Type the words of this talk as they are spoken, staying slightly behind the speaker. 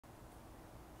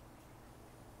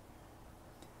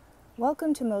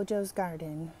Welcome to Mojo's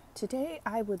Garden. Today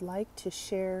I would like to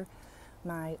share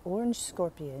my orange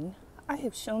scorpion. I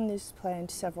have shown this plant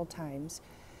several times,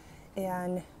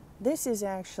 and this is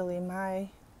actually my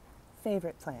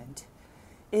favorite plant.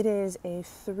 It is a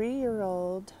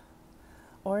 3-year-old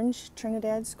orange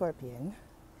Trinidad scorpion,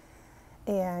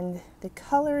 and the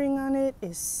coloring on it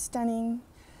is stunning.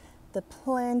 The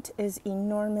plant is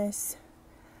enormous,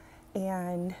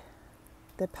 and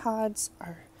the pods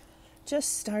are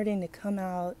just starting to come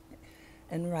out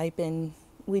and ripen.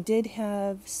 We did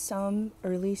have some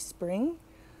early spring.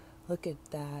 Look at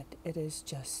that. It is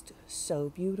just so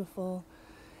beautiful.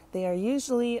 They are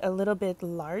usually a little bit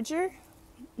larger,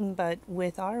 but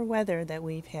with our weather that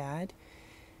we've had,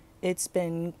 it's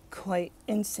been quite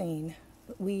insane.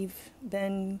 We've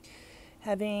been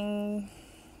having,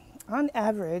 on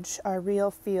average, our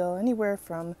real feel anywhere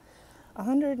from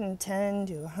 110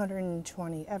 to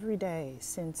 120 every day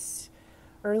since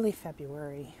early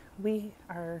February. We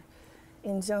are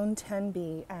in zone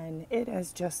 10B, and it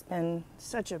has just been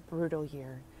such a brutal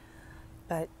year.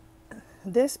 But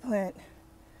this plant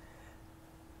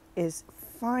is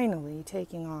finally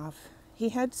taking off. He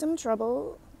had some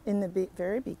trouble in the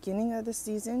very beginning of the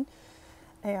season,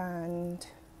 and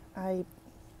I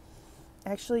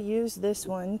actually used this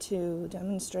one to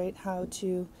demonstrate how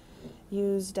to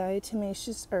use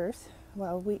diatomaceous earth.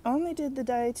 Well, we only did the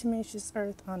diatomaceous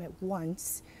earth on it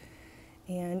once,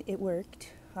 and it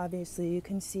worked. Obviously, you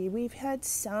can see we've had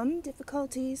some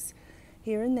difficulties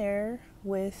here and there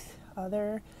with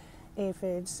other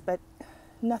aphids, but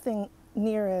nothing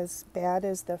near as bad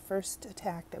as the first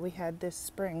attack that we had this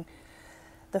spring.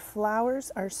 The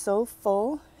flowers are so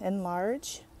full and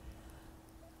large.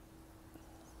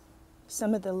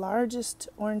 Some of the largest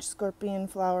orange scorpion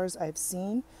flowers I've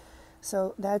seen.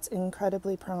 So that's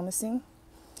incredibly promising.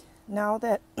 Now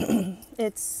that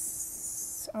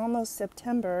it's almost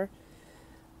September,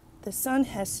 the sun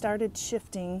has started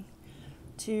shifting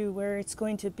to where it's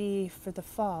going to be for the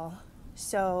fall.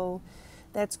 So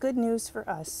that's good news for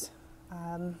us.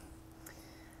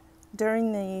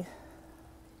 During the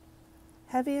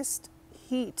heaviest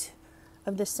heat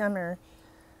of the summer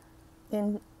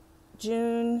in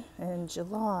June and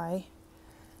July,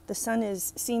 the sun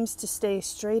seems to stay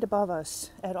straight above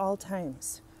us at all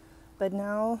times. But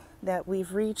now that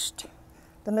we've reached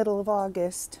the middle of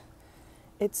August,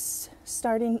 we're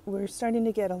starting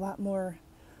to get a lot more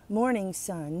morning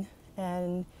sun,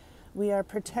 and we are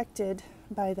protected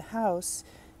by the house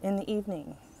in the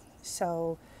evening.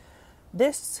 So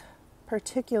this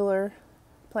particular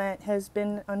plant has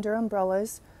been under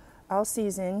umbrellas all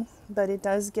season, but it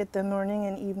does get the morning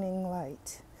and evening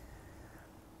light.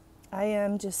 I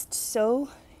am just so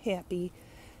happy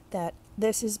that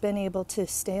this has been able to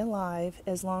stay alive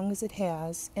as long as it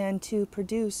has and to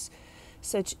produce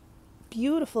such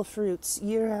beautiful fruits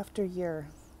year after year.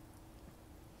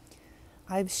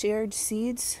 I've shared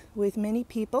seeds with many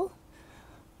people,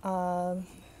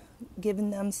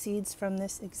 given them seeds from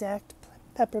this exact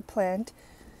pepper plant,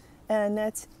 and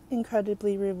that's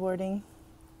incredibly rewarding.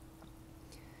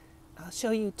 I'll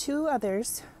show you two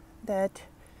others that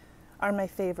are my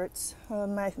favorites.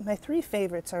 My three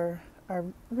favorites are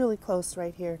really close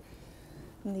right here.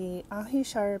 The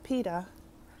Ahisharapita.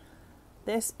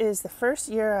 This is the first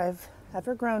year I've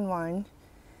ever grown one,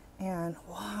 and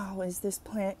wow, is this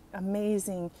plant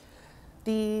amazing.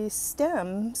 The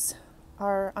stems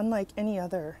are unlike any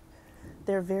other.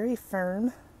 They're very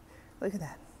firm. Look at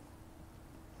that.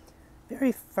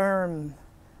 Very firm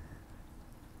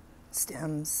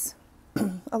stems.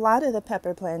 A lot of the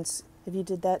pepper plants, if you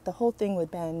did that, the whole thing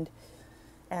would bend.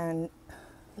 And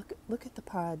look at the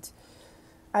pods.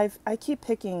 I keep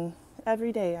picking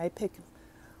every day. I pick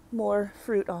more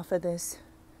fruit off of this,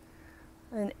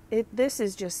 and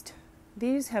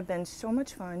these have been so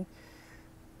much fun.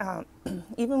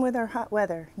 Even with our hot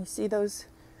weather, you see those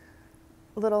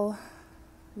little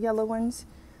yellow ones.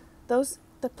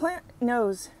 The plant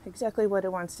knows exactly what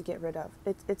it wants to get rid of.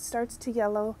 It starts to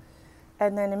yellow,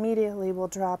 and then immediately will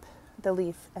drop the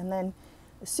leaf, and then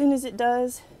as soon as it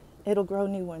does, it'll grow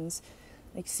new ones.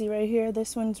 Like, see right here,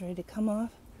 this one's ready to come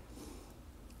off,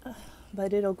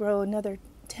 but it'll grow another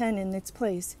 10 in its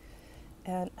place.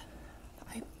 And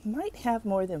I might have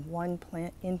more than one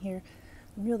plant in here.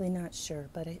 I'm really not sure,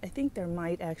 but I think there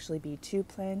might actually be 2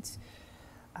 plants.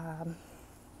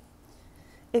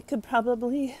 It could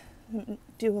probably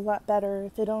do a lot better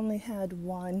if it only had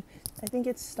one. I think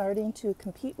it's starting to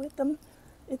compete with them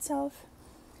itself.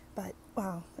 But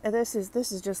wow, this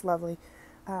is just lovely.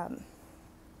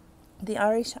 The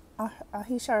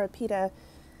Ahisharapita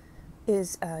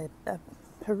is a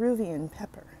Peruvian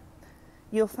pepper.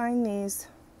 You'll find these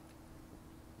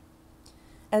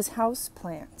as house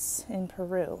plants in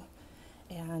Peru.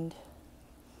 And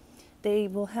they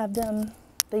will have them,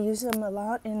 they use them a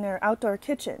lot in their outdoor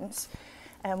kitchens.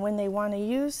 And when they want to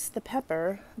use the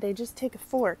pepper, they just take a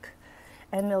fork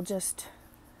and they'll just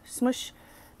smush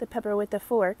the pepper with the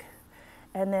fork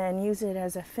and then use it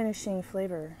as a finishing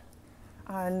flavor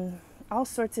on all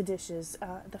sorts of dishes.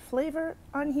 The flavor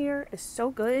on here is so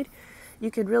good,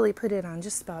 you could really put it on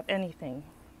just about anything.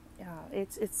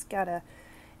 It's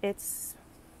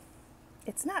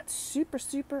not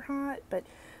super hot, but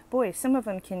boy, some of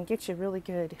them can get you really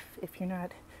good if you're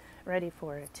not ready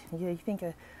for it. You think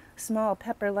a small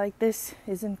pepper like this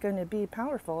isn't going to be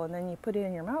powerful, and then you put it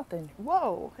in your mouth and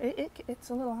whoa, it's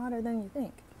a little hotter than you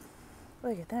think.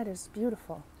 Look at that, is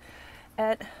beautiful.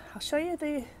 I'll show you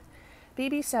the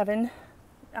BB7.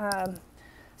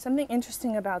 Something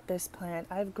interesting about this plant,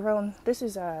 I've grown, this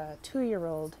is a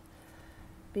 2-year-old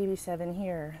BB7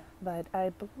 here, but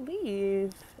I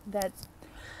believe that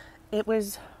it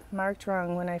was marked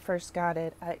wrong when I first got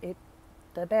it.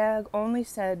 The bag only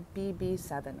said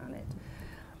BB7 on it,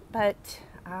 but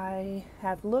I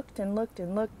have looked and looked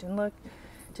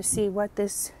to see what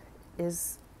this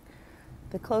is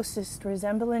the closest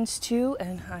resemblance to,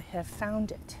 and I have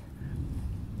found it.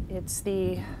 It's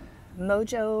the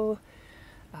Mojo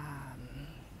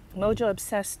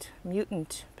Obsessed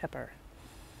Mutant Pepper.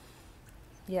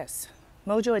 Yes,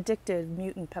 Mojo Addicted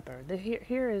Mutant Pepper.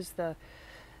 Here is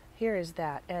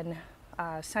that, and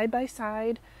side by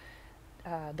side,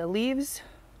 the leaves,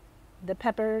 the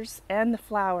peppers, and the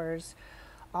flowers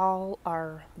all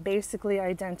are basically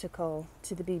identical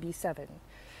to the BB7.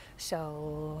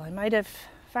 So I might have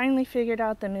finally figured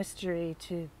out the mystery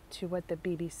to what the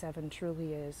BB7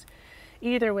 truly is.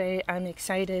 Either way, I'm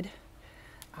excited.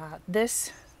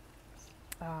 This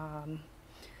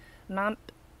month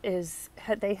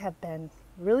they have been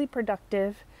really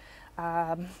productive.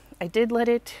 I did let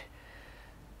it,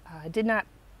 I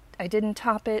didn't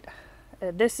top it.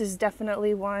 This is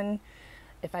definitely one,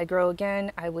 if I grow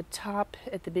again, I would top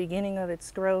at the beginning of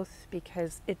its growth,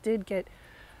 because it did get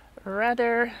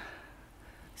rather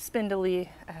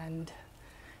spindly, and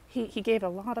he gave a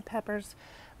lot of peppers.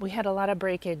 We had a lot of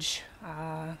breakage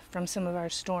from some of our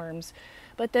storms,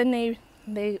 but then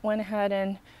they went ahead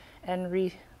and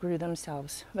regrew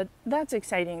themselves. But that's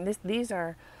exciting. These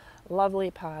are lovely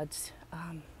pods.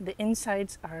 The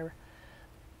insides are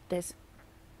this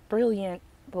brilliant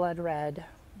blood red.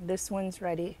 This one's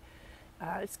ready.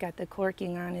 It's got the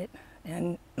corking on it,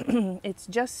 and it's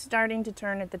just starting to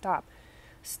turn at the top.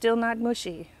 Still not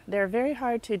mushy. They're very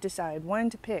hard to decide when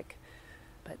to pick,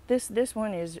 but this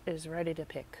one is ready to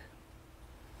pick.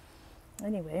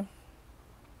 Anyway,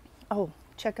 oh,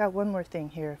 check out one more thing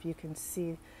here. If you can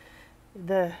see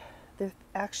the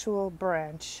actual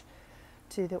branch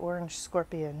to the orange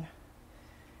scorpion,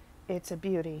 it's a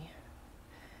beauty.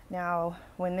 Now,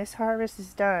 when this harvest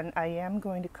is done, I am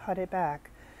going to cut it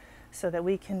back so that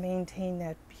we can maintain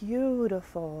that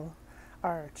beautiful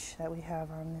arch that we have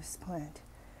on this plant.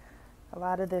 A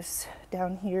lot of this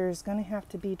down here is going to have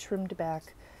to be trimmed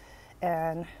back,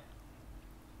 and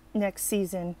next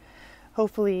season,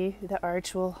 hopefully the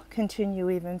arch will continue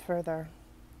even further.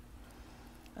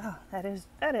 Oh, that is,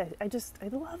 I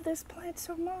love this plant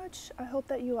so much. I hope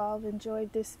that you all have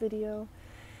enjoyed this video.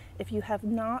 If you have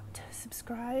not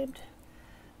subscribed,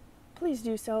 please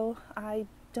do so. I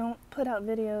don't put out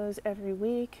videos every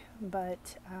week,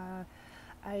 but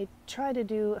I try to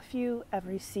do a few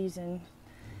every season.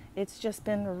 It's just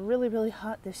been really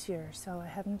hot this year, so I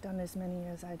haven't done as many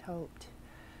as I'd hoped.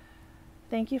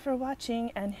 Thank you for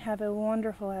watching, and have a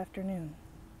wonderful afternoon.